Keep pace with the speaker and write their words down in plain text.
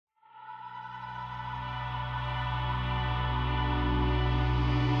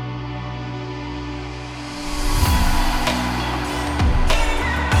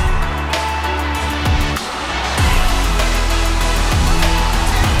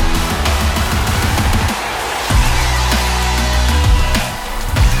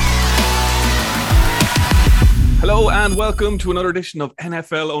And welcome to another edition of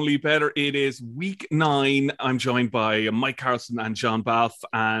NFL Only Better. It is week 9. I'm joined by Mike Carlson and John Balfe.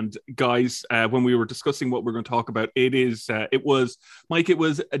 And guys, when we were discussing what we're going to talk about, it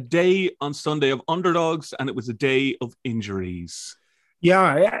was a day on Sunday of underdogs, and it was a day of injuries.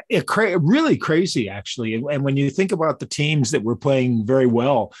 Yeah, really crazy, actually. And when you think about the teams that were playing very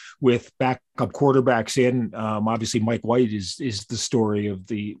well with backup quarterbacks in, obviously Mike White was the story of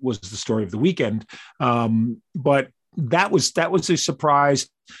the weekend. But that was a surprise.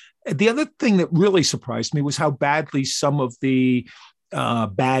 The other thing that really surprised me was how badly some of the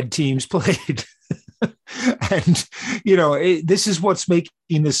bad teams played. And, this is what's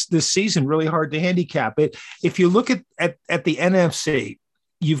making this season really hard to handicap it. If you look at the NFC,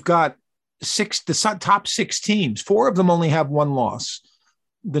 you've got the top 6 teams. 4 of them only have 1 loss.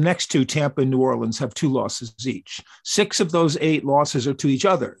 The next 2, Tampa and New Orleans, have 2 losses each. 6 of those 8 losses are to each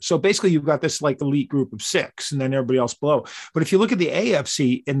other. So basically you've got this like elite group of 6 and then everybody else below. But if you look at the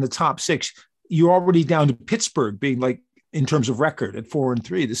AFC in the top 6, you're already down to Pittsburgh being like, in terms of record, at 4-3,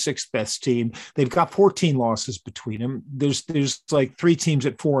 the 6th best team. They've got 14 losses between them. There's like 3 teams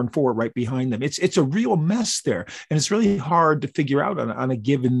at 4-4 right behind them. It's a real mess there, and it's really hard to figure out on a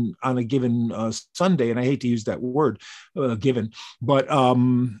given Sunday. And I hate to use that word, given, but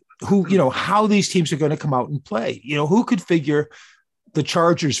how these teams are going to come out and play. Who could figure the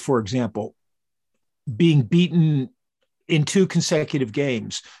Chargers, for example, being beaten in 2 consecutive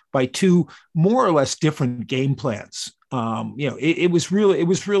games by 2 more or less different game plans. It was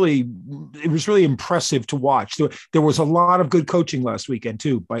really impressive to watch. There was a lot of good coaching last weekend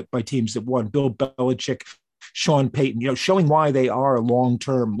too by teams that won. Bill Belichick, Sean Payton, showing why they are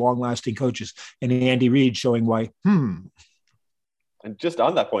long-term, long-lasting coaches, and Andy Reid showing why. And just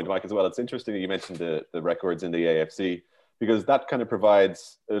on that point, Mike, as well, it's interesting that you mentioned the records in the AFC, because that kind of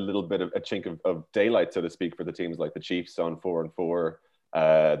provides a little bit of a chink of daylight, so to speak, for the teams like the Chiefs on 4-4.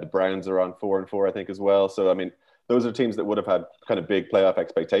 The Browns are on 4-4, I think, as well. So, I mean, those are teams that would have had kind of big playoff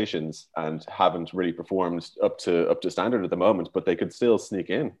expectations and haven't really performed up to standard at the moment, but they could still sneak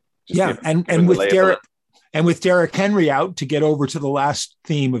in. And with Derrick Henry out to get over to the last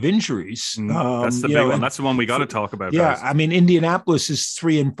theme of injuries. That's the big one. That's the one we got to talk about. Yeah, guys. I mean, Indianapolis is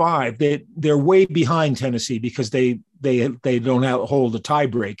 3-5. They're way behind Tennessee because they don't hold a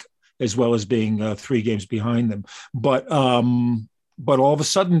tiebreak as well as being 3 games behind them. But all of a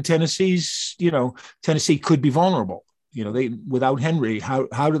sudden, Tennessee could be vulnerable. They without Henry, how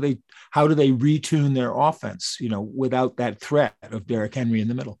do they retune their offense? Without that threat of Derrick Henry in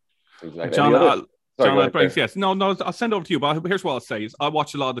the middle. Exactly. John, yes. No, I'll send over to you. But here's what I'll say is I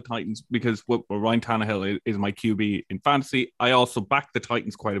watch a lot of the Titans because Ryan Tannehill is my QB in fantasy. I also backed the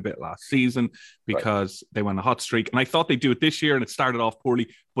Titans quite a bit last season because they went on a hot streak, and I thought they'd do it this year, and it started off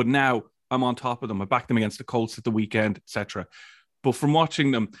poorly. But now I'm on top of them. I backed them against the Colts at the weekend, etc. But from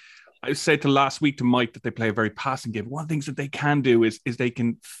watching them, I said last week to Mike that they play a very passing game. One of the things that they can do is they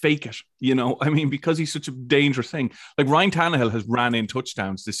can fake it, because he's such a dangerous thing. Like Ryan Tannehill has ran in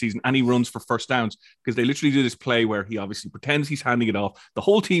touchdowns this season and he runs for first downs because they literally do this play where he obviously pretends he's handing it off. The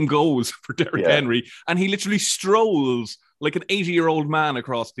whole team goes for Derrick Henry and he literally strolls like an 80-year-old man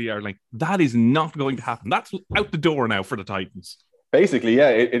across the yard. Like that is not going to happen. That's out the door now for the Titans. Basically, yeah,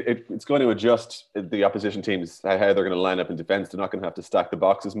 it's going to adjust the opposition teams how they're going to line up in defense. They're not going to have to stack the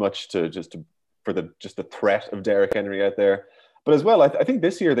box as much for the threat of Derrick Henry out there. But as well, I think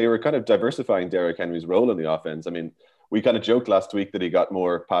this year they were kind of diversifying Derrick Henry's role in the offense. I mean, we kind of joked last week that he got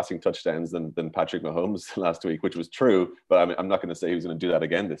more passing touchdowns than Patrick Mahomes last week, which was true. But I'm not going to say he was going to do that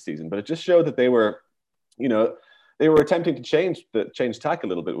again this season. But it just showed that they were attempting to change tack a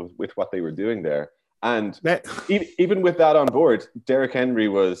little bit with what they were doing there. And even with that on board, Derrick Henry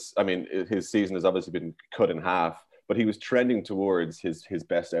his season has obviously been cut in half, but he was trending towards his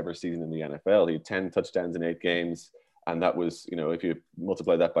best ever season in the NFL. He had 10 touchdowns in 8 games. And that was, if you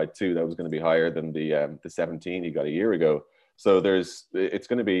multiply that by 2, that was going to be higher than the 17 he got a year ago. So it's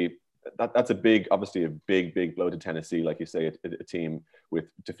going to be, that's obviously a big blow to Tennessee. Like you say, a team with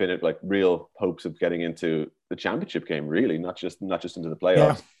definite, like real hopes of getting into the championship game, really, not just into the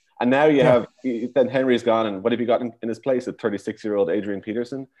playoffs. Yeah. And now then Henry's gone, and what have you got in his place? A 36-year-old Adrian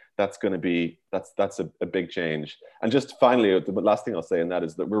Peterson. That's going to be that's a big change. And just finally, the last thing I'll say, and that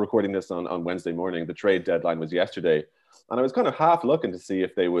is that we're recording this on Wednesday morning. The trade deadline was yesterday, and I was kind of half looking to see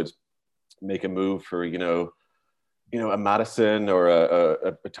if they would make a move for a Madison or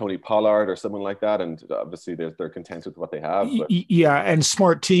a Tony Pollard or someone like that. And obviously they're content with what they have. But. Yeah, and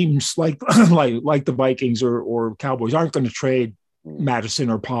smart teams like the Vikings or Cowboys aren't going to trade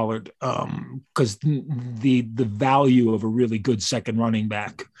Madison or Pollard because the value of a really good second running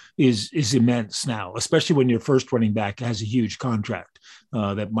back is immense now, especially when your first running back has a huge contract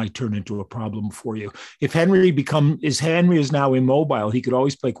that might turn into a problem for you. If Henry is now immobile, he could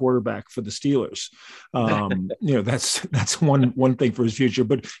always play quarterback for the Steelers. That's one thing for his future.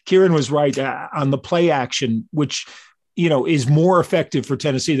 But Kieran was right on the play action, which is more effective for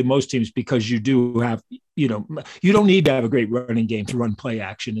Tennessee than most teams, because you do have, you don't need to have a great running game to run play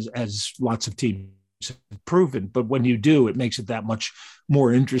action, as lots of teams have proven. But when you do, it makes it that much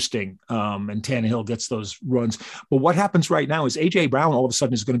more interesting. And Tannehill gets those runs. But what happens right now is A.J. Brown all of a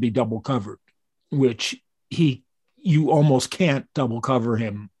sudden is going to be double covered, which you almost can't double cover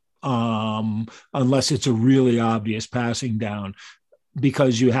him unless it's a really obvious passing down,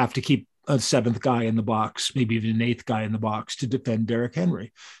 because you have to keep a seventh guy in the box, maybe even an eighth guy in the box to defend Derrick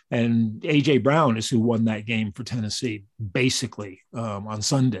Henry. And A.J. Brown is who won that game for Tennessee, basically, on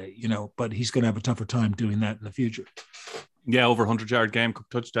Sunday, but he's going to have a tougher time doing that in the future. Yeah, over 100-yard game,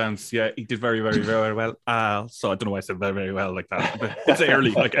 touchdowns. Yeah, he did very, very, very well. So I don't know why I said very, very well like that. But it's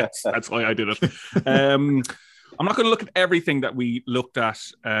early, I guess. That's why I did it. I'm not going to look at everything that we looked at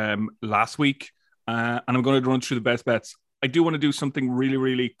last week, and I'm going to run through the best bets. I do want to do something really,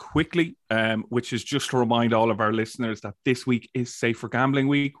 really quickly, which is just to remind all of our listeners that this week is Safer Gambling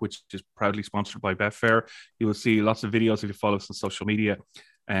Week, which is proudly sponsored by Betfair. You will see lots of videos if you follow us on social media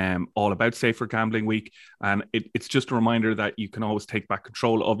all about Safer Gambling Week. And it's just a reminder that you can always take back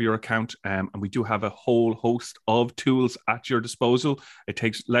control of your account. And we do have a whole host of tools at your disposal. It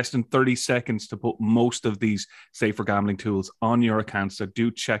takes less than 30 seconds to put most of these Safer Gambling tools on your account. So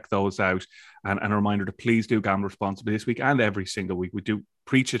do check those out. And a reminder to please do gamble responsibly this week and every single week. We do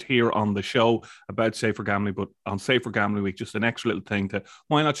preach it here on the show about Safer Gambling, but on Safer Gambling Week, just an extra little thing to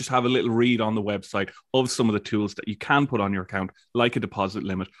why not just have a little read on the website of some of the tools that you can put on your account, like a deposit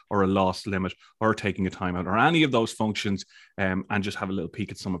limit or a loss limit or taking a timeout or any of those functions, and just have a little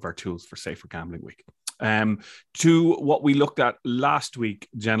peek at some of our tools for Safer Gambling Week. To what we looked at last week,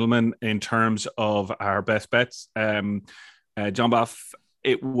 gentlemen, in terms of our best bets, John Baff,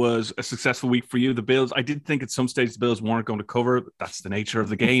 it was a successful week for you. The Bills, I did think at some stage the Bills weren't going to cover. That's the nature of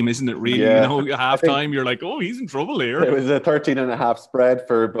the game, isn't it? Really, yeah. Halftime, you're like, oh, he's in trouble here. It was a 13.5 spread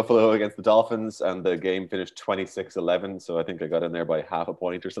for Buffalo against the Dolphins, and the game finished 26-11. So I think I got in there by half a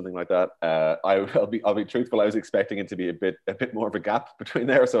point or something like that. I'll be truthful. I was expecting it to be a bit more of a gap between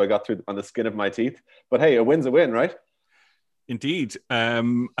there, so I got through on the skin of my teeth. But hey, a win's a win, right? Indeed,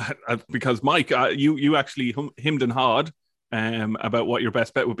 because Mike, you actually hemmed and hawed about what your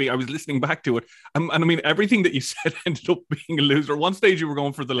best bet would be. I was listening back to it, and I mean, everything that you said ended up being a loser. One stage you were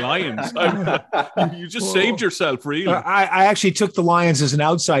going for the Lions. You just saved yourself, really. I actually took the Lions as an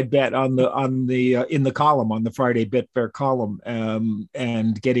outside bet on the in the column, on the Friday Betfair column,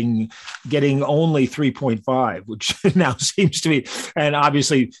 and getting only 3.5, which now seems to be. And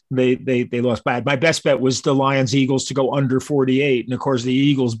obviously they lost bad. My best bet was the Lions Eagles to go under 48, and of course the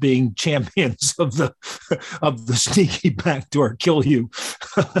Eagles being champions of the sneaky backdoor kill you.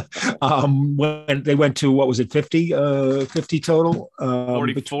 When they went to, what was it, 50 total?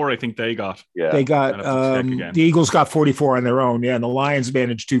 44, I think they got. Yeah, they got. The Eagles got 44 on their own. Yeah, and the Lions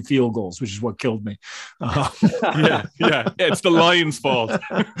managed 2 field goals, which is what killed me. Yeah, it's the Lions' fault.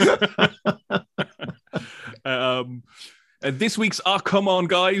 This week's come on,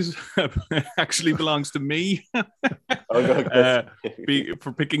 guys, actually belongs to me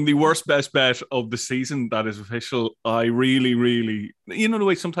for picking the worst best bet of the season. That is official. I really, really, the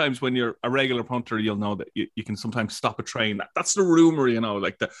way sometimes when you're a regular punter, you'll know that you can sometimes stop a train. That's the rumor,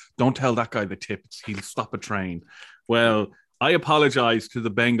 like don't tell that guy the tip. He'll stop a train. Well, I apologize to the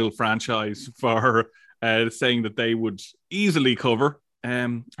Bengal franchise for saying that they would easily cover.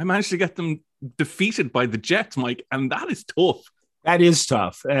 I managed to get them defeated by the Jets, Mike, and that is tough. That is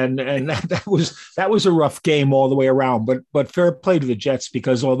tough, and that was a rough game all the way around. But fair play to the Jets,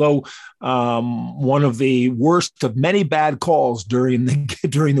 because although one of the worst of many bad calls during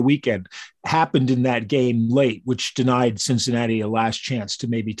the weekend happened in that game late, which denied Cincinnati a last chance to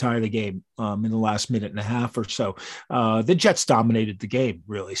maybe tie the game in the last minute and a half or so, the Jets dominated the game.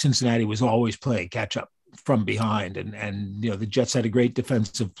 Really, Cincinnati was always playing catch up from behind, and the Jets had a great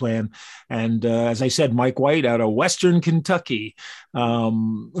defensive plan, and as I said, Mike White out of Western Kentucky,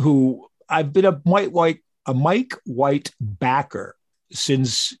 who I've been a Mike White backer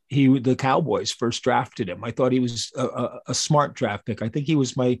the Cowboys first drafted him. I thought he was a smart draft pick. I think he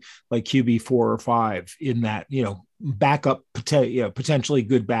was my like QB 4 or 5 in that, backup, potentially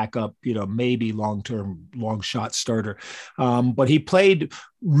good backup, maybe long-term, long shot starter. But he played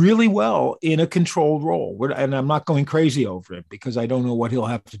really well in a controlled role. And I'm not going crazy over him because I don't know what he'll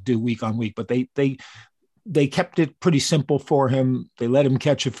have to do week on week, but they kept it pretty simple for him. They let him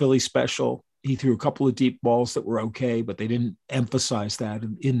catch a Philly special. He threw a couple of deep balls that were okay, but they didn't emphasize that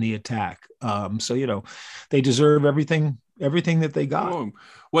in the attack. So, they deserve everything that they got.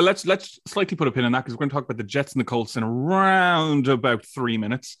 Well, let's slightly put a pin in that because we're going to talk about the Jets and the Colts in around about 3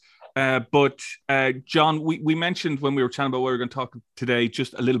 minutes. But John, we mentioned when we were chatting about what we were going to talk today,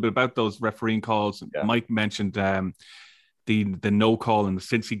 just a little bit about those refereeing calls. Yeah. Mike mentioned the no call in the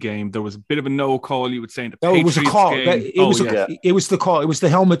Cincy game. There was a bit of a no call, you would say, in the Patriots it was a call. game. It was the call. It was the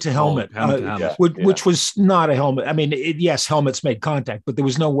helmet to helmet, which was not a helmet. I mean, yes, helmets made contact, but there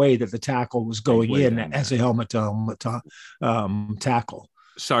was no way that the tackle was going in as a helmet to helmet tackle.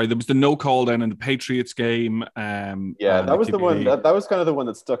 Sorry, there was the no call then in the Patriots game. That was the one. That was kind of the one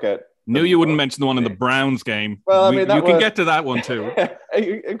that stuck out. Knew you wouldn't mention the one in the Browns game. Well, you can get to that one too.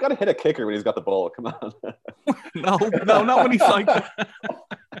 You've got to hit a kicker when he's got the ball. Come on. no, not when he's like.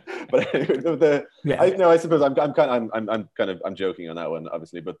 But I suppose I'm joking on that one,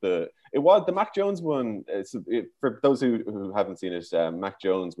 obviously. But the Mac Jones one. For those who haven't seen it, Mac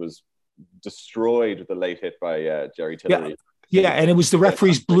Jones was destroyed with the late hit by Jerry Tillery. Yeah, and it was the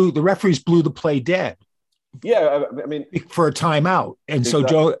referees blew the play dead. Yeah, I mean, for a timeout, and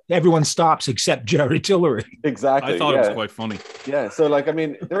so everyone stops except Jerry Tillery. Exactly. I thought it was quite funny. Yeah, so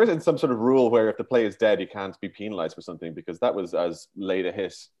there isn't some sort of rule where if the play is dead, you can't be penalized for something because that was as late a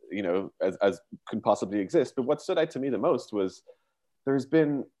hit, as can possibly exist. But what stood out to me the most was there's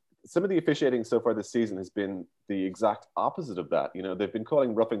been some of the officiating so far this season has been the exact opposite of that. They've been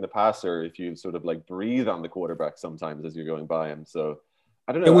calling roughing the passer if you sort of breathe on the quarterback sometimes as you're going by him. So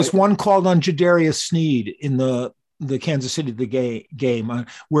I don't know. There was one called on Jadarius Sneed in the Kansas City game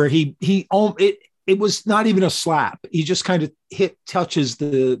where it was not even a slap. He just kind of touches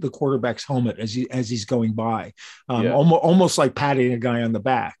the quarterback's helmet as he's going by, almost like patting a guy on the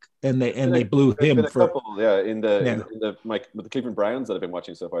back. And they blew him for couple, with the Cleveland Browns that I've been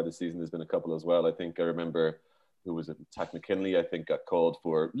watching so far this season. There's been a couple as well. I think I remember who was it? Tack McKinley, I think, got called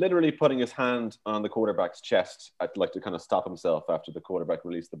for literally putting his hand on the quarterback's chest to kind of stop himself after the quarterback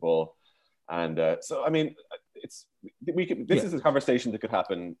released the ball. And so, I mean, this is a conversation that could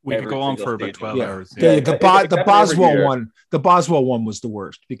happen. We could go on for about 12 hours. The Boswell one was the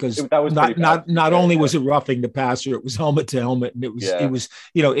worst because not only was it roughing the passer, it was helmet to helmet, and it was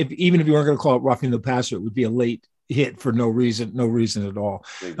even if you weren't going to call it roughing the passer, it would be a late hit for no reason at all.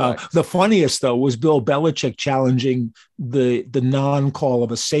 Exactly. The funniest though was Bill Belichick challenging the non-call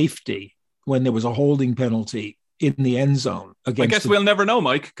of a safety when there was a holding penalty in the end zone. I guess we'll never know,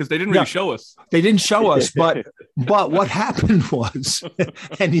 Mike, because they didn't really show us. They didn't show us, but what happened was,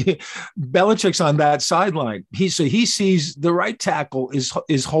 and Belichick's on that sideline. He sees the right tackle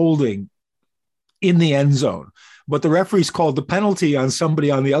is holding in the end zone, but the referees called the penalty on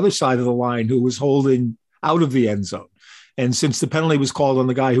somebody on the other side of the line who was holding out of the end zone. And since the penalty was called on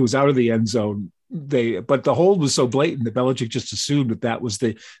the guy who was out of the end zone, but the hold was so blatant that Belichick just assumed that was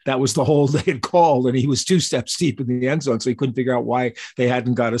the hold they had called, and he was 2 steps deep in the end zone, so he couldn't figure out why they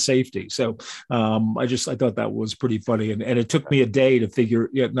hadn't got a safety. So I thought that was pretty funny, and it took me a day to figure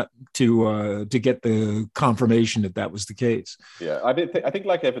to get the confirmation that was the case. Yeah, I think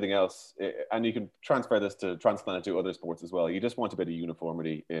like everything else, and you can transplant it to other sports as well. You just want a bit of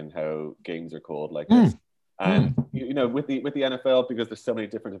uniformity in how games are called like this. And with the NFL, because there's so many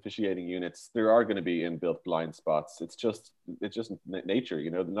different officiating units, there are going to be inbuilt blind spots. It's just nature.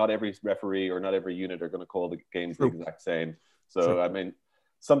 Not every referee or not every unit are going to call the games the exact same. So I mean,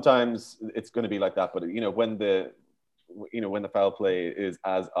 sometimes it's going to be like that. But when the foul play is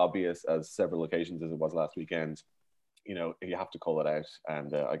as obvious as several occasions as it was last weekend, you have to call it out.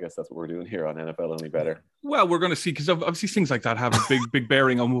 And I guess that's what we're doing here on NFL Only Better. Well, we're going to see, because obviously things like that have a big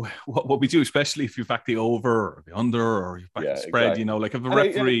bearing on what we do, especially if you back the over or the under or you back the spread, exactly. Like if a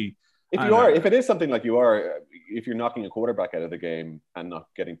referee... If it is something like if you're knocking a quarterback out of the game and not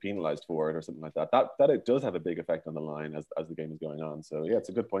getting penalized for it or something like that it does have a big effect on the line as the game is going on. So yeah, it's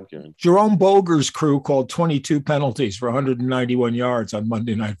a good point, Kieran. Jerome Boger's crew called 22 penalties for 191 yards on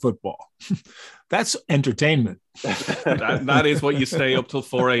Monday Night Football. That's entertainment. that is what you stay up till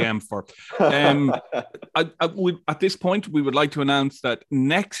 4 a.m. for. At this point, we would like to announce that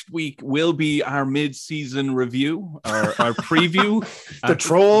next week will be our mid-season review, our preview. The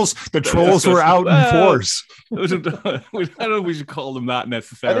trolls were out in force. I don't know if we should call them that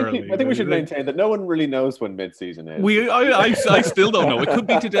necessarily. I think we should maintain that no one really knows when mid-season is. I still don't know. It could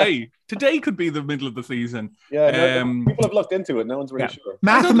be today. Today could be the middle of the season. Yeah, people have looked into it. No one's really sure.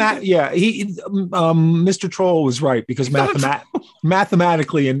 Mr. Troll was right, because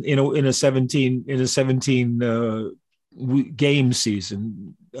mathematically in a 17 game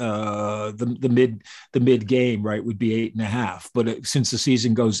season, the mid game, right, would be 8.5. But since the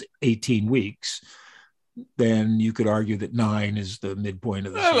season goes 18 weeks, then you could argue that 9 is the midpoint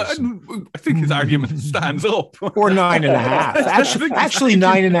of the season. I think his argument stands up. Or 9.5. Actually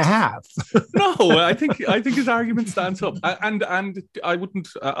 9.5. No, I think his argument stands up. And I wouldn't.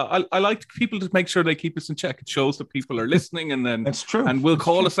 I like people to make sure they keep us in check. It shows that people are listening, and then that's true. And will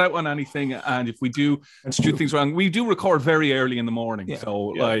call us out on anything. And if we do things wrong, we do record very early in the morning. Yeah.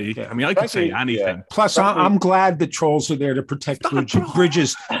 So I mean, I could say anything. Yeah. Plus, I'm glad that trolls are there to protect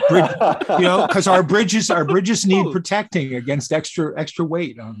bridges. Because our bridges need protecting against extra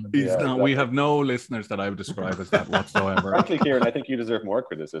weight on them. Exactly. We have no listeners that I would describe as that whatsoever. Frankly, Kieran, I think you deserve more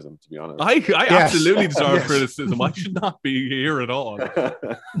criticism, to be honest. I absolutely deserve criticism. I should not be here at all.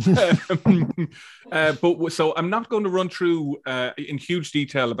 So I'm not going to run through in huge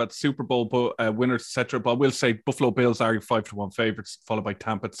detail about the Super Bowl winners, etc. But I will say Buffalo Bills are 5-1 favorites, followed by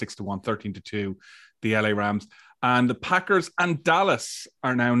Tampa at 6-1, 13-2, the LA Rams. And the Packers and Dallas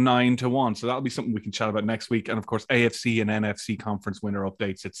are now 9-1. So that'll be something we can chat about next week. And of course, AFC and NFC conference winner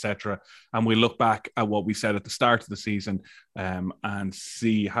updates, etc. And we look back at what we said at the start of the season and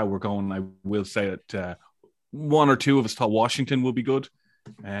see how we're going. I will say that one or two of us thought Washington will be good.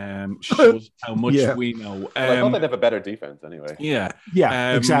 Shows how much we know. I thought they'd have a better defense anyway. Yeah.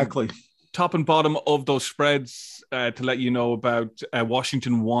 Exactly. Top and bottom of those spreads to let you know about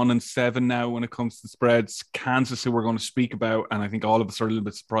Washington 1-7 now when it comes to spreads. Kansas, who we're going to speak about, and I think all of us are a little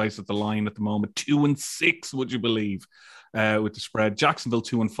bit surprised at the line at the moment. 2-6, would you believe, with the spread. Jacksonville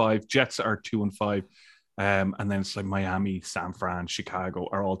 2-5, Jets are 2-5, and then it's like Miami, San Fran, Chicago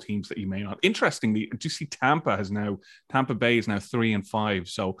are all teams that you may not. Interestingly, do you see Tampa Bay is now 3-5,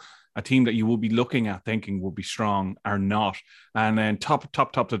 so a team that you will be looking at thinking will be strong are not. And then top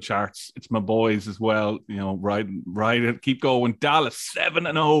of the charts, it's my boys as well. Right. Keep going. Dallas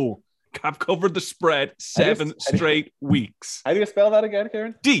 7-0. Have covered the spread 7 straight weeks. How do you spell that again,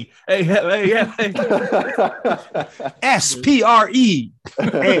 Kieran?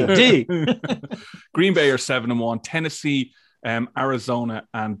 DALASPREAD. Green Bay are 7-1. Tennessee, Arizona,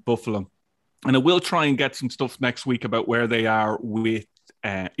 and Buffalo. And I will try and get some stuff next week about where they are with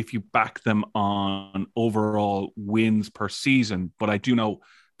if you back them on overall wins per season. But I do know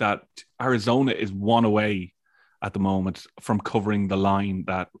that Arizona is 1 away at the moment from covering the line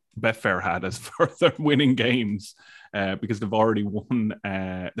that Betfair had as for their winning games because they've already won.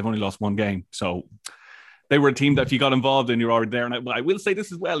 They've only lost 1 game. So they were a team that if you got involved in, you're already there. And I will say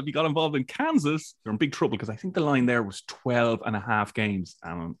this as well. If you got involved in Kansas, you're in big trouble because I think the line there was 12.5 games.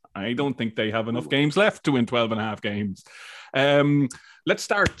 And I don't think they have enough games left to win 12.5 games. Let's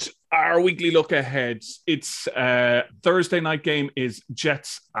start our weekly look ahead. It's Thursday night game is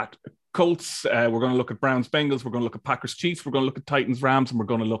Jets at Colts. We're going to look at Browns Bengals. We're going to look at Packers Chiefs. We're going to look at Titans Rams, and we're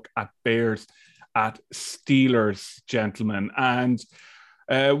going to look at Bears at Steelers, gentlemen. And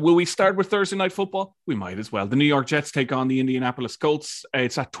will we start with Thursday night football? We might as well. The New York Jets take on the Indianapolis Colts.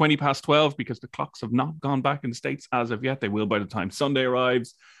 It's at 12:20 because the clocks have not gone back in the States as of yet. They will by the time Sunday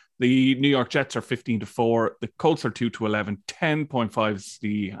arrives. The New York Jets are 15-4. The Colts are 2-11. 10.5 is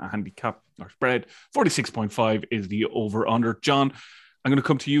the handicap or spread. 46.5 is the over-under. John, I'm going to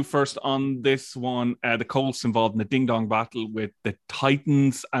come to you first on this one. The Colts involved in a ding-dong battle with the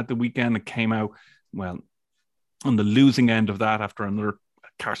Titans at the weekend. It came out, well, on the losing end of that after another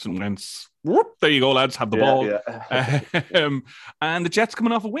Carson Wentz. Whoop, there you go, lads. Have the ball. Yeah. And the Jets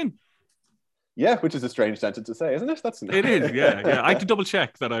coming off a win. Yeah, which is a strange sentence to say, isn't it? It is, yeah. I had to double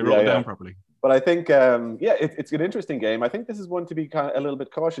check that I wrote it down properly. But I think, it's an interesting game. I think this is one to be kind of a little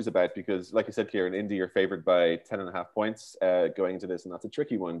bit cautious about because, like you said, Kieran, Indy are favored by 10.5 points going into this, and that's a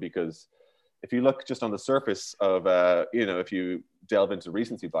tricky one because if you look just on the surface of, if you delve into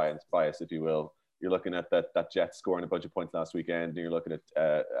recency bias, if you will, you're looking at that Jets scoring a bunch of points last weekend, and you're looking at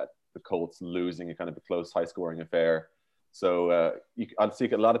the Colts losing a kind of a close, high-scoring affair. So I'd see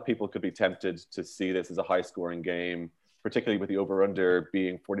a lot of people could be tempted to see this as a high-scoring game, particularly with the over-under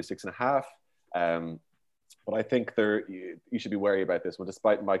being 46.5. But I think you should be wary about this one.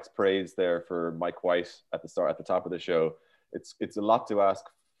 Despite Mike's praise there for Mike White at the top of the show, it's a lot to ask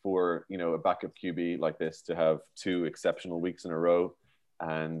for, a backup QB like this to have 2 exceptional weeks in a row.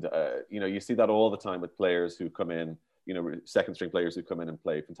 And, you see that all the time with players who come in, second string players who come in and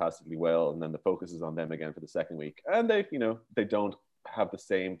play fantastically well. And then the focus is on them again for the second week. And they don't have the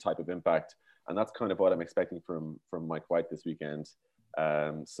same type of impact. And that's kind of what I'm expecting from Mike White this weekend.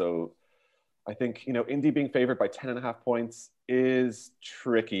 So I think, Indy being favored by 10.5 points is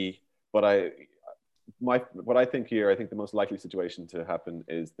tricky, but what I think here, I think the most likely situation to happen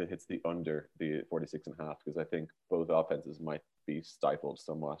is that hits the under the 46.5, because I think both offenses might be stifled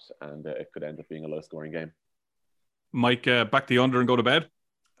somewhat, and it could end up being a low-scoring game. Mike, back the under and go to bed?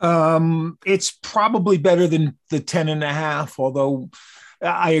 It's probably better than the 10.5, although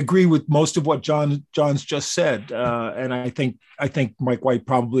I agree with most of what John's just said, and I think Mike White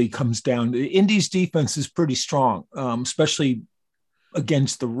probably comes down. Indy's defense is pretty strong, especially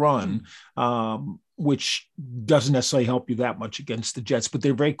against the run, which doesn't necessarily help you that much against the Jets, but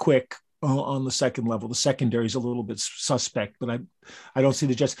they're very quick on the second level. The secondary is a little bit suspect, but I don't see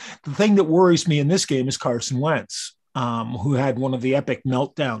the Jets. The thing that worries me in this game is Carson Wentz, who had one of the epic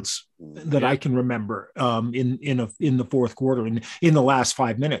meltdowns that I can remember in the fourth quarter and in the last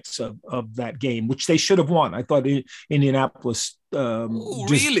 5 minutes of that game, which they should have won. I thought Indianapolis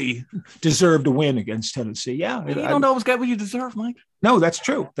really deserved a win against Tennessee. Yeah, you don't always get what you deserve, Mike. No, that's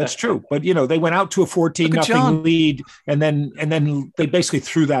true. That's true. But they went out to a 14-0 lead, and then they basically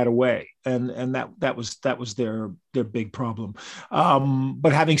threw that away, and that was their big problem.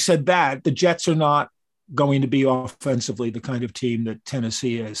 But having said that, the Jets are not going to be offensively the kind of team that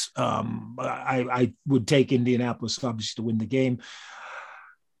Tennessee is. I would take Indianapolis obviously to win the game.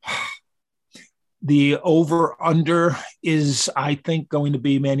 The over-under is, I think, going to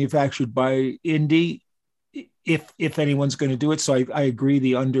be manufactured by Indy, if anyone's going to do it. So I agree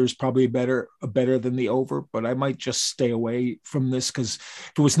the under is probably better than the over, but I might just stay away from this, because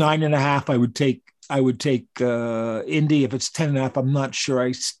if it was 9.5, I would take Indy. If it's 10.5, I'm not sure.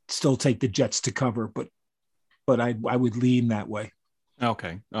 I still take the Jets to cover, but I would lean that way.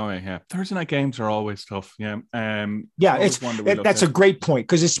 Okay. Oh yeah. Thursday night games are always tough. Yeah. That's a great point,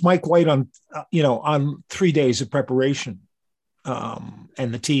 because it's Mike White on 3 days of preparation, and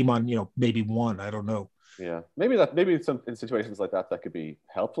the team on maybe one. I don't know. Yeah, maybe in situations like that could be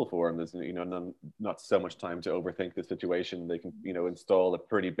helpful for him. There's not so much time to overthink the situation. They can install a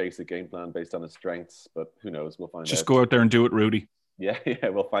pretty basic game plan based on his strengths, but who knows? We'll find out. Just go out there and do it, Rudy. Yeah,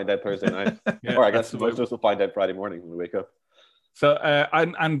 we'll find out Thursday night, or I guess most of us will find out Friday morning when we wake up. So,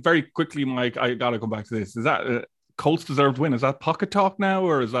 and very quickly, Mike, I gotta come back to this. Is that Colts deserved win? Is that pocket talk now,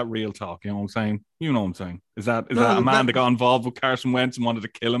 or is that real talk? You know what I'm saying? You know what I'm saying? Is that a man that got involved with Carson Wentz and wanted to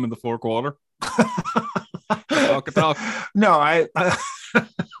kill him in the fourth quarter? Pocket talk. No,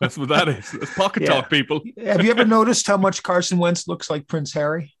 that's what that is. It's pocket talk, people. Have you ever noticed how much Carson Wentz looks like Prince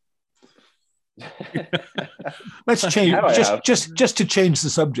Harry? Let's change just to change the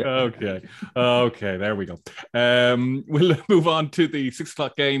subject. Okay, there we go. We'll move on to the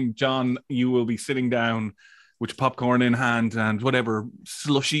 6:00 game. John, you will be sitting down with popcorn in hand and whatever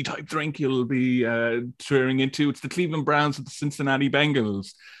slushy type drink you'll be tearing into. It's the Cleveland Browns with the Cincinnati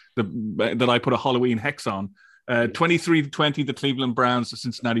Bengals that I put a Halloween hex on. 23-20, the Cleveland Browns. The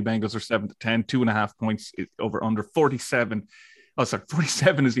Cincinnati Bengals are 7-10, 2.5 points over under 47.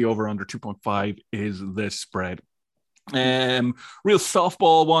 47 is the over-under, 2.5 is the spread. Real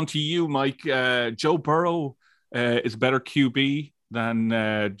softball one to you, Mike. Joe Burrow is a better QB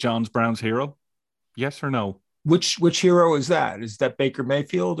than John's Browns hero? Yes or no? Which hero is that? Is that Baker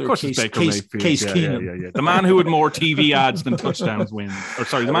Mayfield or Case Keenum? Yeah. The man who had more TV ads than touchdowns wins. Or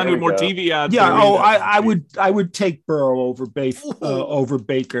sorry, the man who had more TV ads. Yeah. I would take Burrow over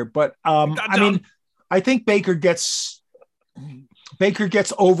Baker, but I think Baker gets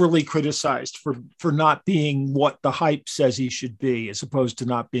overly criticized for not being what the hype says he should be, as opposed to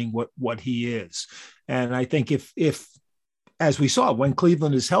not being what he is. And I think if as we saw, when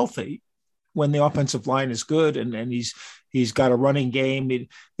Cleveland is healthy, when the offensive line is good and he's got a running game, and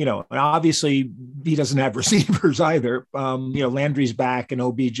obviously he doesn't have receivers either. Landry's back and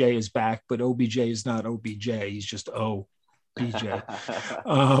OBJ is back, but OBJ is not OBJ. He's just OBJ.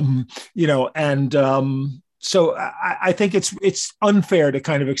 So I think it's unfair to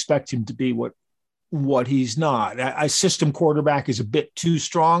kind of expect him to be what he's not. A system quarterback is a bit too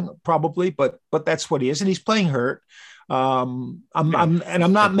strong, probably, but that's what he is, and he's playing hurt. I'm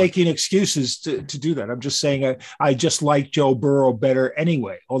not making excuses to do that. I'm just saying I just like Joe Burrow better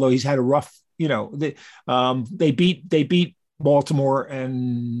anyway. Although he's had a rough, they beat Baltimore,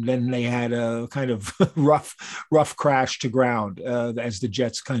 and then they had a kind of rough crash to ground as the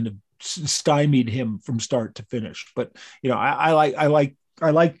Jets kind of stymied him from start to finish. But I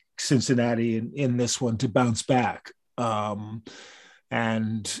like Cincinnati in this one to bounce back. And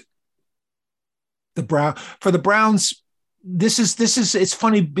the Browns, this is it's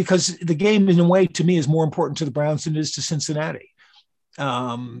funny because the game in a way to me is more important to the Browns than it is to Cincinnati.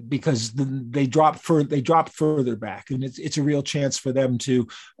 Because they dropped further back, and it's a real chance for them to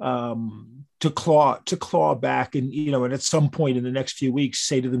claw back, and and at some point in the next few weeks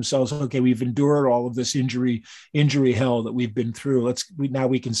say to themselves, okay, we've endured all of this injury hell that we've been through. Now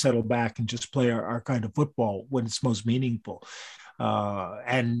we can settle back and just play our kind of football when it's most meaningful.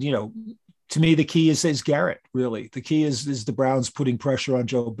 And to me, the key is Garrett. Really, the key is the Browns putting pressure on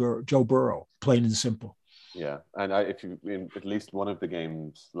Joe Burrow, plain and simple. Yeah, and if you in at least one of the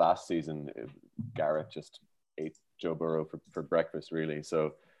games last season, Garrett just ate Joe Burrow for breakfast, really.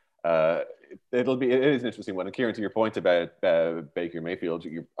 So it is an interesting one. And Kieran, to your point about Baker Mayfield,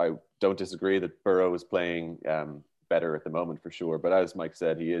 I don't disagree that Burrow is playing better at the moment for sure. But as Mike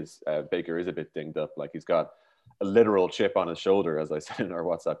said, Baker is a bit dinged up. Like, he's got a literal chip on his shoulder, as I said in our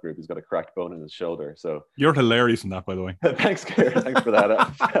WhatsApp group. He's got a cracked bone in his shoulder. So you're hilarious in that, by the way. Thanks, Kieran. Thanks for that.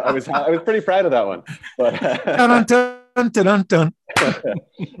 I was pretty proud of that one. But dun, dun.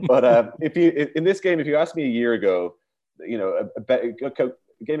 But in this game, if you asked me a year ago, a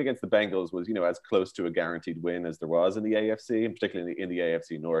game against the Bengals was as close to a guaranteed win as there was in the AFC, and particularly in the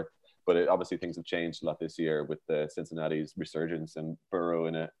AFC North. But obviously things have changed a lot this year with the Cincinnati's resurgence, and Burrow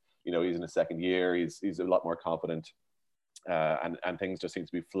he's in his second year. He's a lot more confident, and things just seem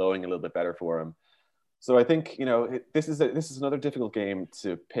to be flowing a little bit better for him. So I think this is another difficult game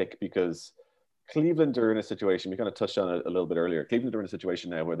to pick, because Cleveland are in a situation, we kind of touched on it a little bit earlier. Cleveland are in a situation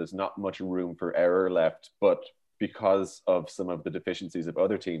now where there's not much room for error left, but because of some of the deficiencies of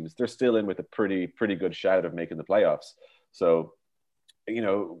other teams, they're still in with a pretty good shout of making the playoffs. So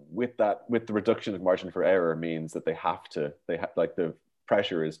with the reduction of margin for error means that the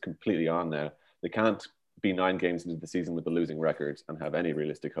pressure is completely on now. They can't be 9 games into the season with the losing record and have any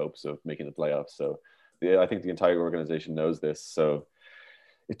realistic hopes of making the playoffs. So I think the entire organization knows this. So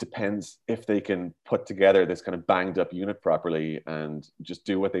it depends if they can put together this kind of banged up unit properly and just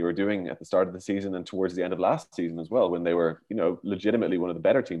do what they were doing at the start of the season and towards the end of last season as well, when they were, legitimately one of the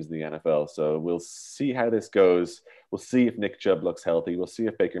better teams in the NFL. So we'll see how this goes. We'll see if Nick Chubb looks healthy. We'll see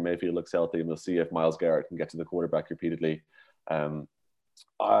if Baker Mayfield looks healthy, and we'll see if Myles Garrett can get to the quarterback repeatedly.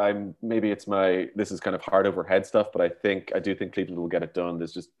 This is kind of hard over head stuff, but I do think Cleveland will get it done.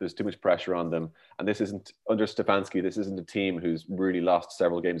 There's too much pressure on them, and this isn't under Stefanski. This isn't a team who's really lost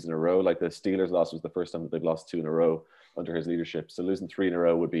several games in a row. Like the Steelers loss was the first time that they've lost 2 in a row under his leadership. So losing 3 in a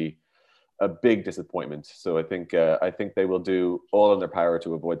row would be a big disappointment. So I think they will do all in their power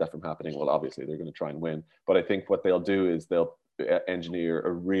to avoid that from happening. Well, obviously they're going to try and win, but I think what they'll do is they'll engineer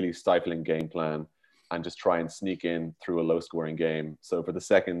a really stifling game plan and just try and sneak in through a low-scoring game. So for the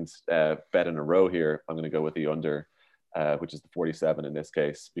second bet in a row here, I'm going to go with the under, which is the 47 in this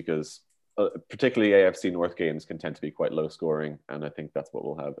case, because particularly AFC North games can tend to be quite low-scoring, and I think that's what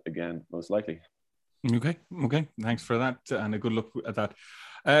we'll have again, most likely. Okay. Thanks for that, and a good look at that.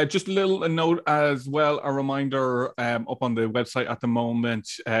 Just a note as well, a reminder up on the website at the moment.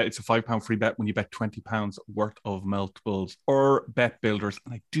 It's a £5 free bet when you bet £20 worth of multiples or bet builders.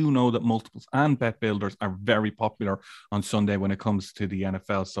 And I do know that multiples and bet builders are very popular on Sunday when it comes to the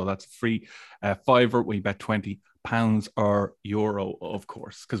NFL. So that's a free fiver when you bet £20 or euro, of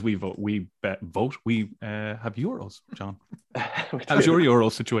course, because we have euros. John, how's your euro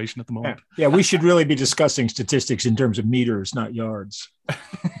situation at the moment? Yeah, we should really be discussing statistics in terms of meters, not yards.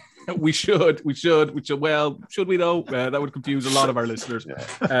 We should. Well, should we though? That would confuse a lot of our listeners,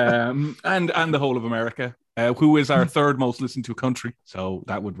 and the whole of America, who is our third most listened to country. So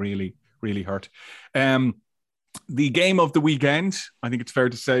that would really hurt. The game of the weekend, I think it's fair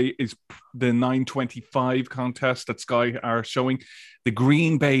to say, is the 9:25 contest that Sky are showing. The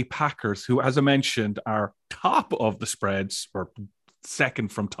Green Bay Packers, who, as I mentioned, are top of the spreads, or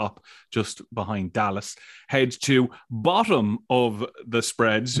second from top, just behind Dallas, head to bottom of the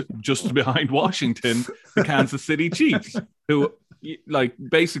spreads, just behind Washington, the Kansas City Chiefs, who, like,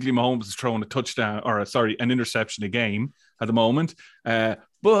 basically Mahomes is throwing an interception a game at the moment.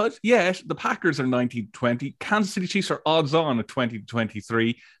 But yet the Packers are 19-20. Kansas City Chiefs are odds on at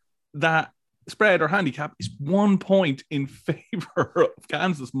 20-23. That spread or handicap is 1 point in favor of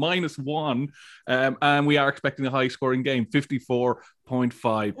Kansas, -1. And we are expecting a high scoring game,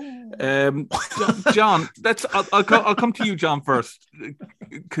 54.5. John, I'll come to you, John, first,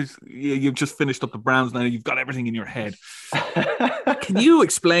 because you've just finished up the Browns now. You've got everything in your head. Can you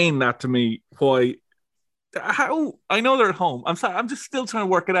explain that to me? How I know they're at home. I'm sorry, I'm just still trying to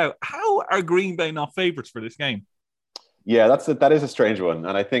work it out. How are Green Bay not favorites for this game? Yeah, that is a strange one,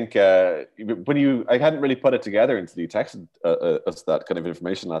 and I think I hadn't really put it together until you texted us that kind of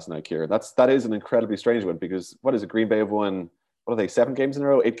information last night, Kieran. That is an incredibly strange one because what is it? Green Bay have won, what are they? 7 games in a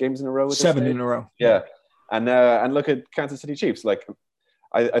row, 8 games in a row. 7 in a row. Yeah, and look at Kansas City Chiefs. Like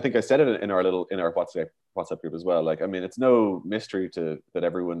I think I said it in our WhatsApp group as well. Like I mean, it's no mystery that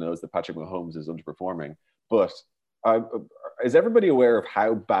everyone knows that Patrick Mahomes is underperforming, but is everybody aware of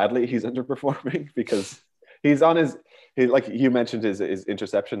how badly he's underperforming? Because he's on like you mentioned his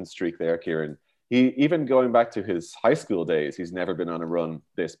interception streak there, Kieran. He, even going back to his high school days, he's never been on a run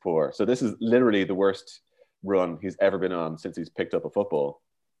this poor. So this is literally the worst run he's ever been on since he's picked up a football.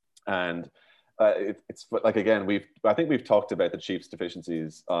 And it's like, again, I think we've talked about the Chiefs'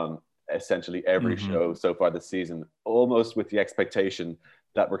 deficiencies on essentially every show so far this season, almost with the expectation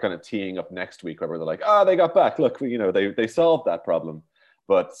that we're kind of teeing up next week where they're like, they got back. Look, they solved that problem.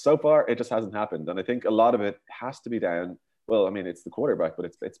 But so far, it just hasn't happened. And I think a lot of it has to be down. Well, I mean, it's the quarterback, but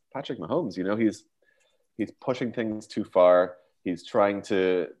it's Patrick Mahomes. He's pushing things too far. He's trying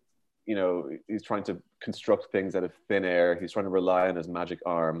to construct things out of thin air. He's trying to rely on his magic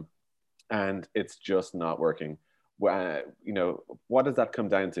arm. And it's just not working. What does that come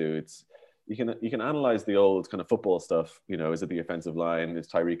down to? You can analyze the old kind of football stuff. Is it the offensive line? Is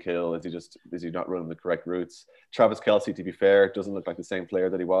Tyreek Hill? Is he not running the correct routes? Travis Kelce, to be fair, doesn't look like the same player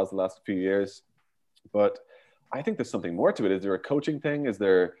that he was the last few years. But I think there's something more to it. Is there a coaching thing? Is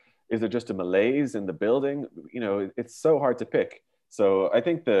there just a malaise in the building? It's so hard to pick. So I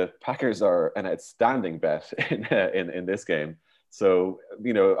think the Packers are an outstanding bet in this game. So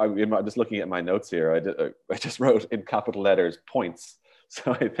I'm just looking at my notes here. I just wrote in capital letters points.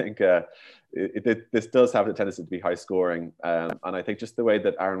 So I think this does have the tendency to be high scoring. And I think just the way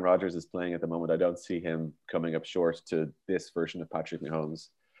that Aaron Rodgers is playing at the moment, I don't see him coming up short to this version of Patrick Mahomes.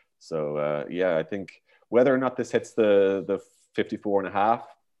 So, I think whether or not this hits the 54.5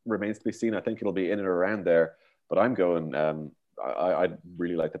 remains to be seen. I think it'll be in and around there. But I'm going, I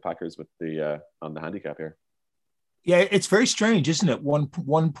really like the Packers with on the handicap here. Yeah, it's very strange, isn't it? One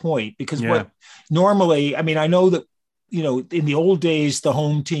point, because what normally, I mean, I know that, in the old days, the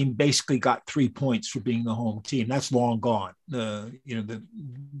home team basically got 3 points for being the home team. That's long gone. The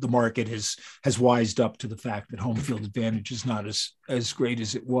market has wised up to the fact that home field advantage is not as great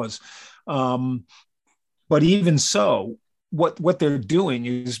as it was. But even so, what they're doing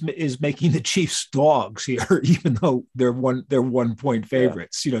is making the Chiefs dogs here, even though they're 1 point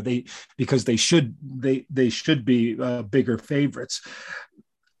favorites. Because they should be bigger favorites.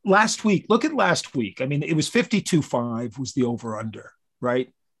 Look at last week. I mean, it was 52.5 was the over under,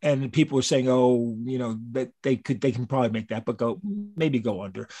 right? And people were saying, that they can probably make that, but maybe go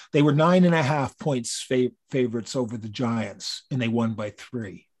under. They were 9.5 points favorites over the Giants, and they won by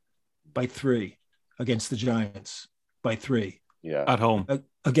three against the Giants, by 3. Yeah, at home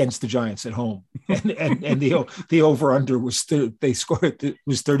against the Giants at home, and the over under was they scored it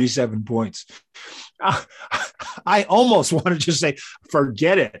was 37 points. I almost want to just say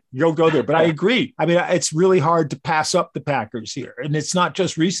forget it, don't go there. But I agree. I mean, it's really hard to pass up the Packers here, and it's not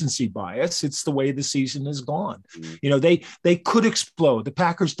just recency bias; it's the way the season has gone. They could explode. The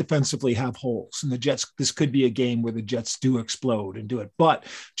Packers defensively have holes, and the Jets. This could be a game where the Jets do explode and do it. But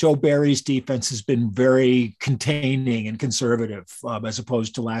Joe Barry's defense has been very containing and conservative, as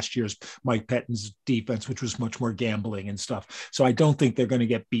opposed to last year's Mike Pettine's defense, which was much more gambling and stuff. So I don't think they're going to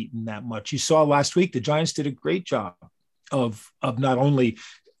get beaten that much. You saw last week, the Giants did a great job of not only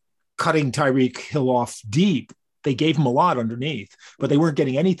cutting Tyreek Hill off deep, they gave him a lot underneath, but they weren't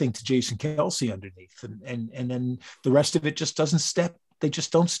getting anything to Jason Kelce underneath. And then the rest of it just they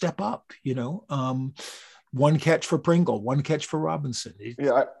just don't step up, one catch for Pringle, one catch for Robinson.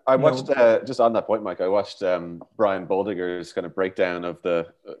 Yeah, I watched, just on that point, Mike, I watched Brian Boldiger's kind of breakdown of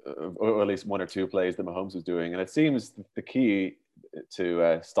or at least 1 or 2 plays that Mahomes was doing. And it seems the key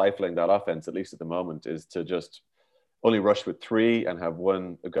to stifling that offense, at least at the moment, is to just only rush with 3 and have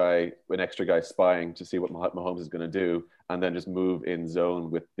an extra guy spying to see what Mahomes is going to do, and then just move in zone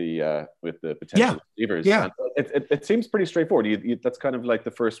with the potential receivers. Yeah. And it seems pretty straightforward. That's kind of like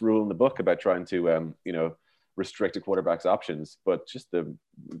the first rule in the book about trying to restricted quarterbacks options, but just the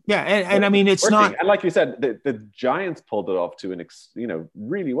and I mean it's working. not, and like you said, the Giants pulled it off to an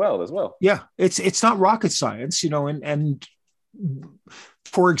really well as well. Yeah, it's not rocket science, and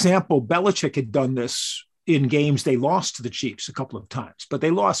for example, Belichick had done this in games they lost to the Chiefs a couple of times, but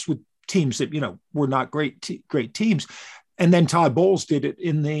they lost with teams that were not great teams, and then Todd Bowles did it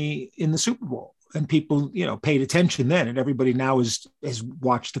in the Super Bowl, and people paid attention then, and everybody now has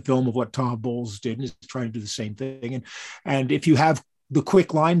watched the film of what Todd Bowles did and is trying to do the same thing, and if you have the quick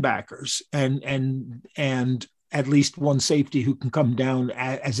linebackers and at least one safety who can come down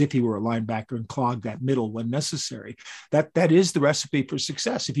as if he were a linebacker and clog that middle when necessary, that is the recipe for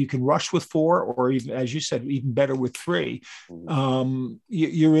success. If you can rush with 4, or even, as you said, even better with 3,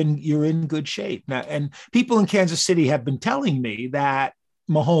 you're in good shape now. And people in Kansas City have been telling me that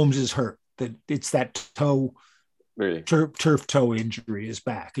Mahomes is hurt, that it's that toe, really? turf toe injury is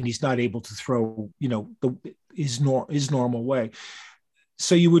back, and he's not able to throw his normal way.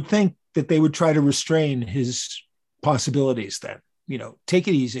 So you would think that they would try to restrain his possibilities then, take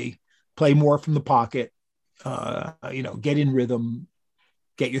it easy, play more from the pocket, get in rhythm,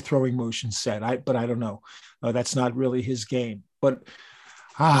 get your throwing motion set. But I don't know. That's not really his game. But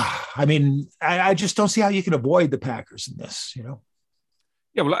I mean, I just don't see how you can avoid the Packers in this,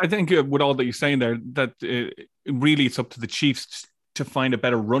 Yeah, well, I think with all that you're saying there, that really it's up to the Chiefs to find a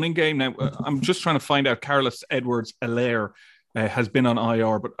better running game. Now, I'm just trying to find out Carlos Edwards-Helaire has been on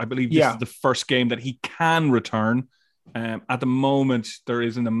IR, but I believe this is the first game that he can return. At the moment, there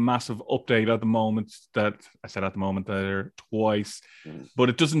isn't a massive update at the moment that I said at the moment there twice, but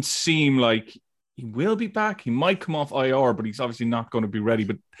it doesn't seem like he will be back. He might come off IR, but he's obviously not going to be ready.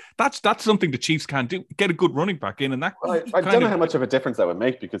 But that's something the Chiefs can do: get a good running back in, and that. Well, I don't know how much of a difference that would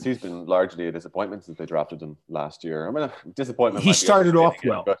make, because he's been largely a disappointment since they drafted him last year. I mean, disappointment. He started off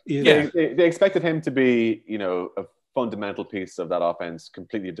well. They expected him to be, a fundamental piece of that offense,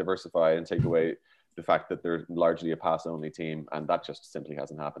 completely diversify and take away the fact that they're largely a pass-only team, and that just simply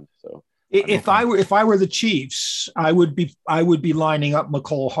hasn't happened. So, if I were the Chiefs, I would be lining up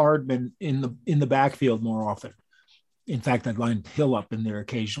McCole Hardman in the backfield more often. In fact, I'd line Hill up in there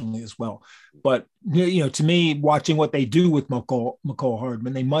occasionally as well. But to me, watching what they do with McCole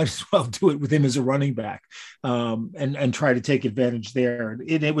Hardman, they might as well do it with him as a running back, and try to take advantage there.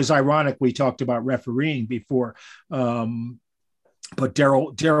 It was ironic, we talked about refereeing before, but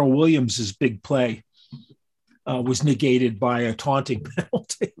Darrell Williams' big play was negated by a taunting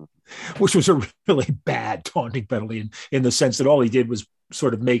penalty, which was a really bad taunting penalty in the sense that all he did was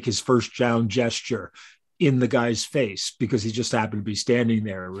sort of make his first down gesture in the guy's face because he just happened to be standing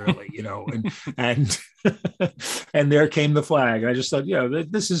there, really, and and there came the flag. I just thought,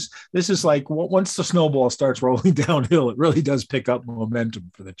 this is like once the snowball starts rolling downhill, it really does pick up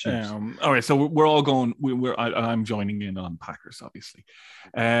momentum for the Chiefs. All right, so we're all going. I'm joining in on Packers, obviously.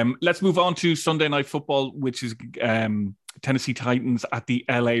 Let's move on to Sunday Night Football, which is Tennessee Titans at the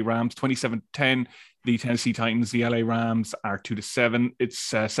LA Rams, 27-10. The Tennessee Titans, the LA Rams are 2-7.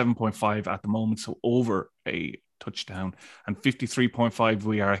 It's 7.5 at the moment, so over a touchdown, and 53.5.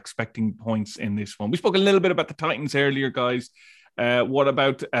 We are expecting points in this one. We spoke a little bit about the Titans earlier, guys. What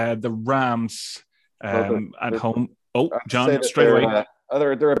about the Rams at home? Oh, John, straight away.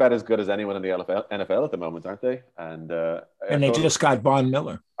 They're about as good as anyone in the NFL at the moment, aren't they? And they just got Von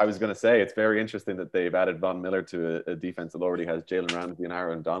Miller. I was going to say, it's very interesting that they've added Von Miller to a defense that already has Jalen Ramsey and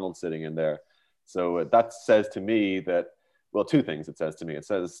Aaron Donald sitting in there. So that says to me that, well, two things it says to me. It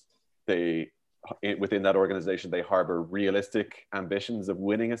says within that organization, they harbor realistic ambitions of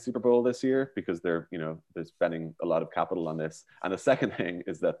winning a Super Bowl this year, because they're spending a lot of capital on this. And the second thing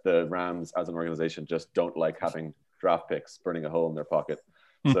is that the Rams as an organization just don't like having draft picks burning a hole in their pocket.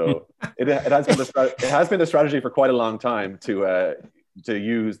 So it has been the strategy for quite a long time to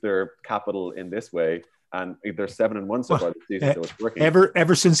use their capital in this way. And they're 7-1 so far this season, so it's working.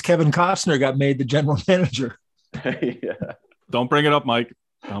 Ever since Kevin Costner got made the general manager. Yeah. Don't bring it up, Mike.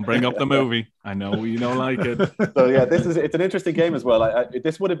 Don't bring up the movie. I know you don't like it. So yeah, it's an interesting game as well.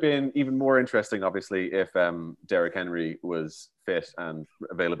 This would have been even more interesting, obviously, if Derrick Henry was fit and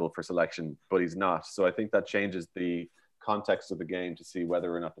available for selection, but he's not. So I think that changes the context of the game to see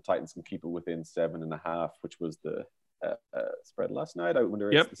whether or not the Titans can keep it within 7.5, which was the spread last night. I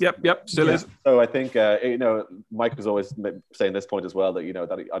wonder. Yep. Still is. So I think Mike was always saying this point as well, that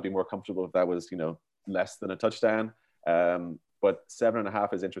that I'd be more comfortable if that was less than a touchdown. But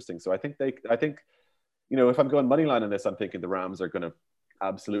 7.5 is interesting. So I think if I'm going money line on this, I'm thinking the Rams are going to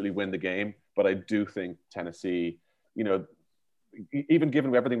absolutely win the game. But I do think Tennessee, even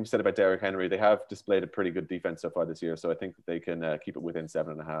given everything we've said about Derrick Henry, they have displayed a pretty good defense so far this year. So I think that they can keep it within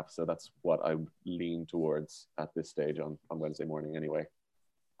 7.5. So that's what I lean towards at this stage on Wednesday morning anyway.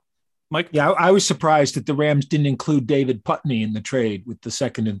 Mike? Yeah, I was surprised that the Rams didn't include David Putney in the trade with the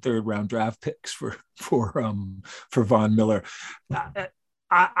second and third round draft picks for Von Miller.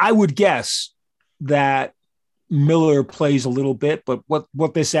 I would guess that Miller plays a little bit, but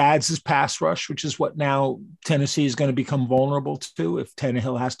what this adds is pass rush, which is what now Tennessee is going to become vulnerable to if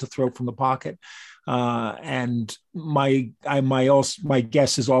Tannehill has to throw from the pocket. And my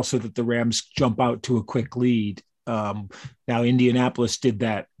guess is also that the Rams jump out to a quick lead. Now Indianapolis did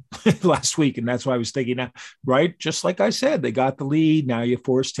that last week, and that's why I was thinking that, right? Just like I said, they got the lead. Now you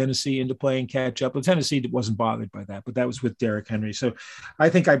force Tennessee into playing catch up. But Tennessee wasn't bothered by that, but that was with Derrick Henry. So I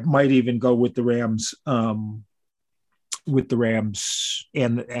think I might even go with the Rams. And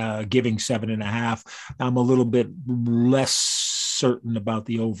giving 7.5. I'm a little bit less certain about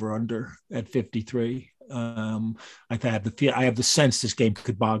the over under at 53. I have the sense this game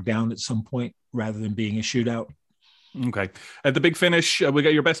could bog down at some point rather than being a shootout. Okay. At the big finish, we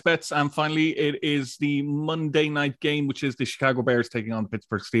got your best bets. And finally, it is the Monday night game, which is the Chicago Bears taking on the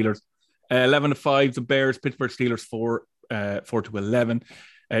Pittsburgh Steelers. 11-5, the Bears, Pittsburgh Steelers 4-11.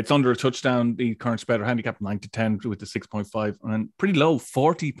 It's under a touchdown. The current spread are handicapped 9-10 with the 6.5, and pretty low.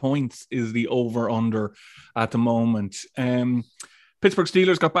 40 points is the over/under at the moment. Pittsburgh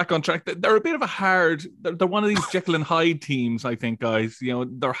Steelers got back on track. They're a bit of a hard. They're one of these Jekyll and Hyde teams, I think, guys. You know,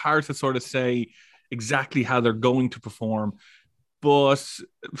 they're hard to sort of say exactly how they're going to perform. But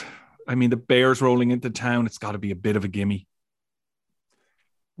I mean, the Bears rolling into town, it's got to be a bit of a gimme.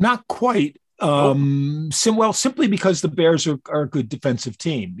 Not quite. Simply because the Bears are a good defensive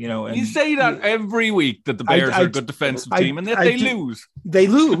team, you know. And you say that every week that the Bears are a good defensive team, and yet they lose. They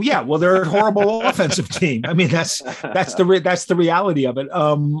lose, yeah. Well, they're a horrible offensive team. I mean, that's the reality of it.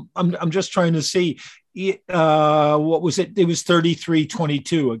 I'm just trying to see. What was it? It was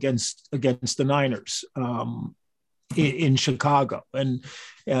 33-22 against the Niners in Chicago, and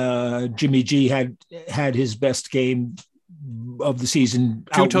Jimmy G had his best game of the season.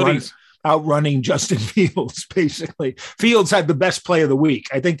 Outrunning Justin Fields, basically. Fields had the best play of the week.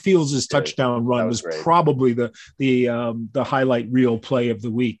 I think Fields' touchdown run was probably the highlight reel play of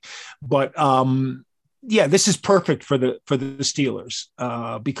the week. But this is perfect for the Steelers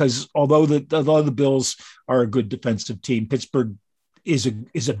because although the Bills are a good defensive team, Pittsburgh is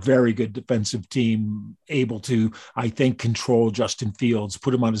a very good defensive team, able to, I think, control Justin Fields,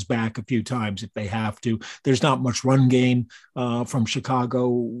 put him on his back a few times if they have to. There's not much run game from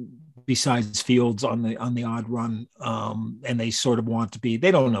Chicago besides Fields on the odd run. And they sort of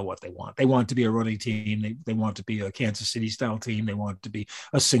they don't know what they want. They want to be a running team. They want to be a Kansas City style team. They want to be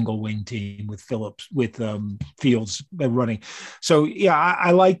a single wing team with Fields running. So yeah,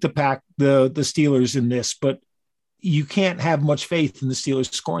 I like the Steelers in this, but you can't have much faith in the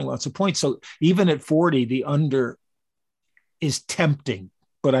Steelers scoring lots of points. So even at 40, the under is tempting,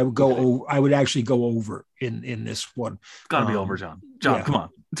 but I would actually go over in this one. It's got to be over, John. Yeah. Come on.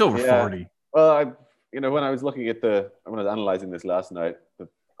 It's over 40. Well, when I was looking at when I was analyzing this last night,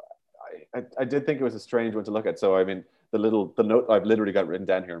 I did think it was a strange one to look at. So, I mean, the note I've literally got written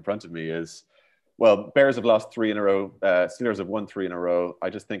down here in front of me is, well, Bears have lost 3 in a row. Steelers have won 3 in a row. I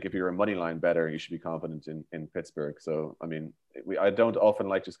just think if you're a money line bettor, you should be confident in Pittsburgh. So, I mean, I don't often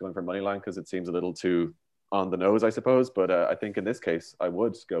like just going for money line because it seems a little too on the nose, I suppose. But I think in this case, I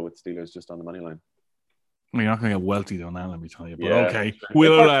would go with Steelers just on the money line. I mean, you're not going to get wealthy on that, let me tell you. But okay,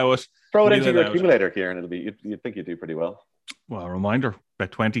 we'll allow it. Throw it into your accumulator, Kieran. You'd think you do pretty well. Well, a reminder,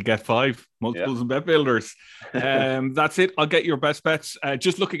 bet 20, get 5, multiples and bet builders. That's it. I'll get your best bets.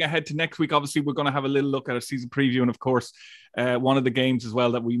 Just looking ahead to next week, obviously, we're going to have a little look at a season preview. And of course, one of the games as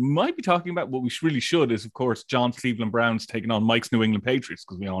well that we might be talking about, what we really should is, of course, John's Cleveland Browns taking on Mike's New England Patriots,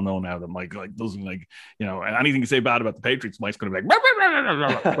 because we all know now that Mike doesn't anything you say bad about the Patriots, Mike's going to be like,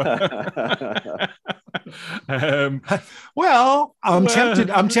 well, I'm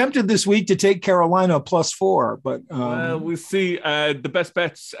tempted this week to take Carolina +4, but we'll see. The best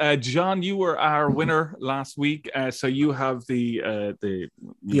bets, John, you were our winner last week, so you have the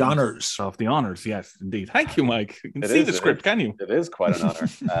honors of the honors. Yes, indeed. Thank you, Mike. You can see the script, can you? It is quite an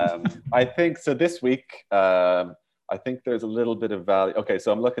honor. I think so. This week, I think there's a little bit of value. Okay,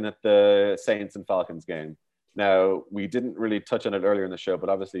 so I'm looking at the Saints and Falcons game. Now, we didn't really touch on it earlier in the show, but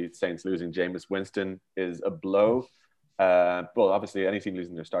obviously Saints losing Jameis Winston is a blow. Well, obviously any team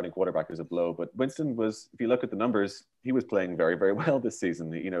losing their starting quarterback is a blow, but Winston was, if you look at the numbers, he was playing very, very well this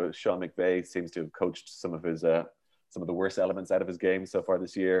season. Sean McVay seems to have coached some of the worst elements out of his game so far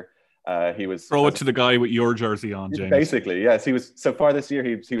this year. He was throw it to the guy with your jersey on, James. Basically, yes. He was so far this year.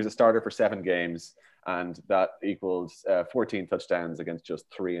 He was a starter for 7 games, and that equals 14 touchdowns against just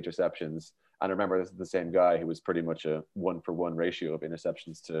 3 interceptions. And remember, this is the same guy who was pretty much a 1-for-1 ratio of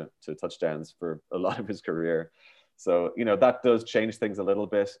interceptions to touchdowns for a lot of his career. So, that does change things a little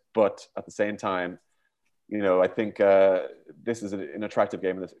bit. But at the same time, I think this is an attractive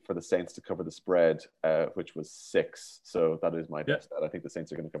game for the Saints to cover the spread, which was 6. So that is my best bet. I think the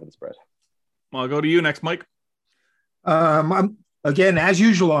Saints are going to cover the spread. Well, I'll go to you next, Mike. Again, as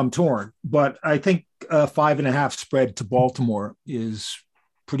usual, I'm torn, but I think 5.5 spread to Baltimore is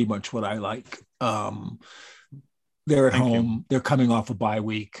pretty much what I like. They're at home. They're coming off a bye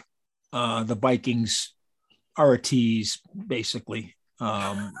week. The Vikings are a tease, basically,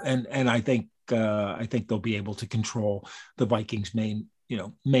 and I think they'll be able to control the Vikings' main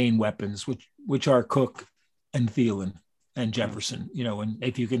weapons, which are Cook and Thielen and Jefferson. And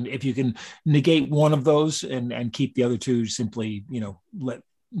if you can negate one of those and keep the other two simply, let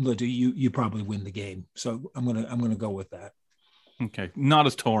you probably win the game. So I'm gonna go with that. Okay, not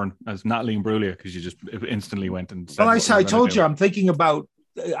as torn as Natalie Imbruglia because you just instantly went and said. Well, I told you I'm thinking about.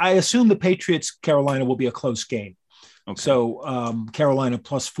 I assume the Patriots Carolina will be a close game. Okay. So Carolina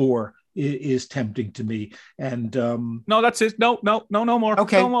 +4 is tempting to me. And no, that's it. No more.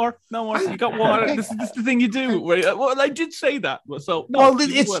 Okay, no more. You got one. Okay. This is the thing you do. Well, I did say that. So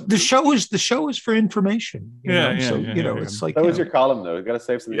the show is for information. It's like that was your column though. You got to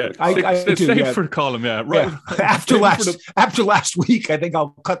save something. Yeah, I save for the column. Yeah, right. Yeah. After last week, I think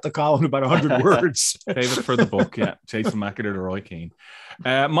I'll cut the column to about 100 words. Save it for the book. Yeah, Jason McAdoo or Roy Keane.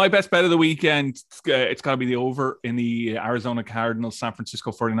 My best bet of the weekend, it's got to be the over in the Arizona Cardinals San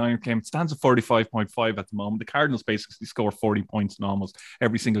Francisco 49ers game. It stands at 45.5 at the moment. The Cardinals basically score 40 points in almost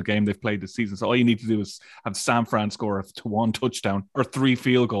every single game they've played this season. So all you need to do is have San Fran score to 1 touchdown or 3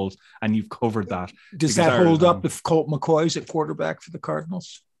 field goals, and you've covered that. Does that hold up if Colt McCoy's at quarterback for the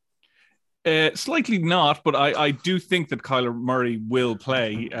Cardinals? Slightly not, but I do think that Kyler Murray will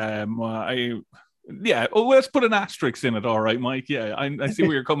play. Let's put an asterisk in it. All right, Mike. Yeah, I see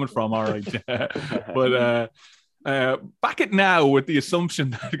where you're coming from. All right. But back it now with the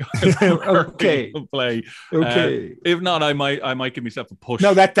assumption that Kyler will play. Okay. If not, I might give myself a push.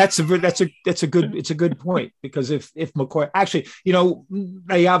 No, that's a good point, because if McCoy actually,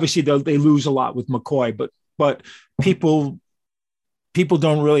 they obviously they lose a lot with McCoy, but people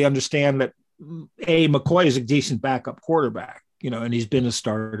don't really understand that McCoy is a decent backup quarterback, and he's been a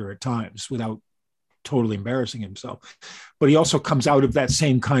starter at times without totally embarrassing himself, but he also comes out of that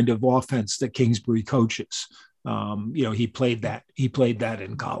same kind of offense that Kingsbury coaches. He played that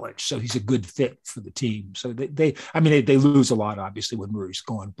in college, so he's a good fit for the team. So they lose a lot obviously when Murray's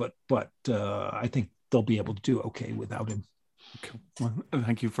gone, but I think they'll be able to do okay without him. Okay. Well,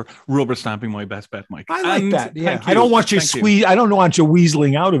 thank you for rubber stamping my best bet, Mike. I like that. Yeah, I don't want you squeeze. I don't want you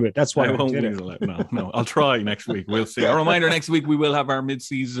weaseling out of it. That's why I won't weasel it. No, I'll try next week. We'll see. A reminder: next week we will have our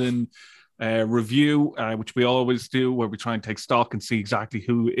mid-season review, which we always do, where we try and take stock and see exactly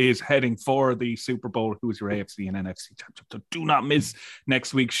who is heading for the Super Bowl, who is your AFC and NFC championship. So do not miss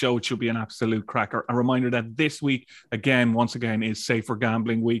next week's show. It should be an absolute cracker. A reminder that this week, once again, is Safer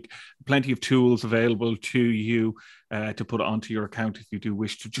Gambling Week. Plenty of tools available to you to put onto your account if you do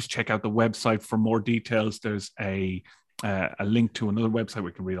wish to. Just check out the website for more details. There's a link to another website where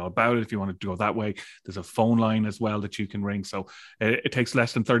you can read all about it if you want to go that way. There's a phone line as well that you can ring. So it takes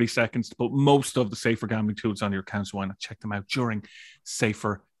less than 30 seconds to put most of the Safer Gambling tools on your account. So why not check them out during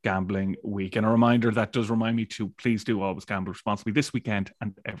Safer Gambling Week? And a reminder that does remind me to please do always gamble responsibly this weekend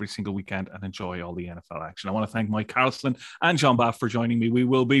and every single weekend, and enjoy all the NFL action. I want to thank Mike Carlson and John Bath for joining me. We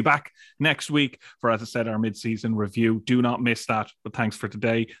will be back next week for, as I said, our mid-season review. Do not miss that. But thanks for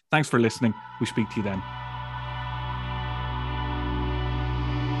today. Thanks for listening. We speak to you then.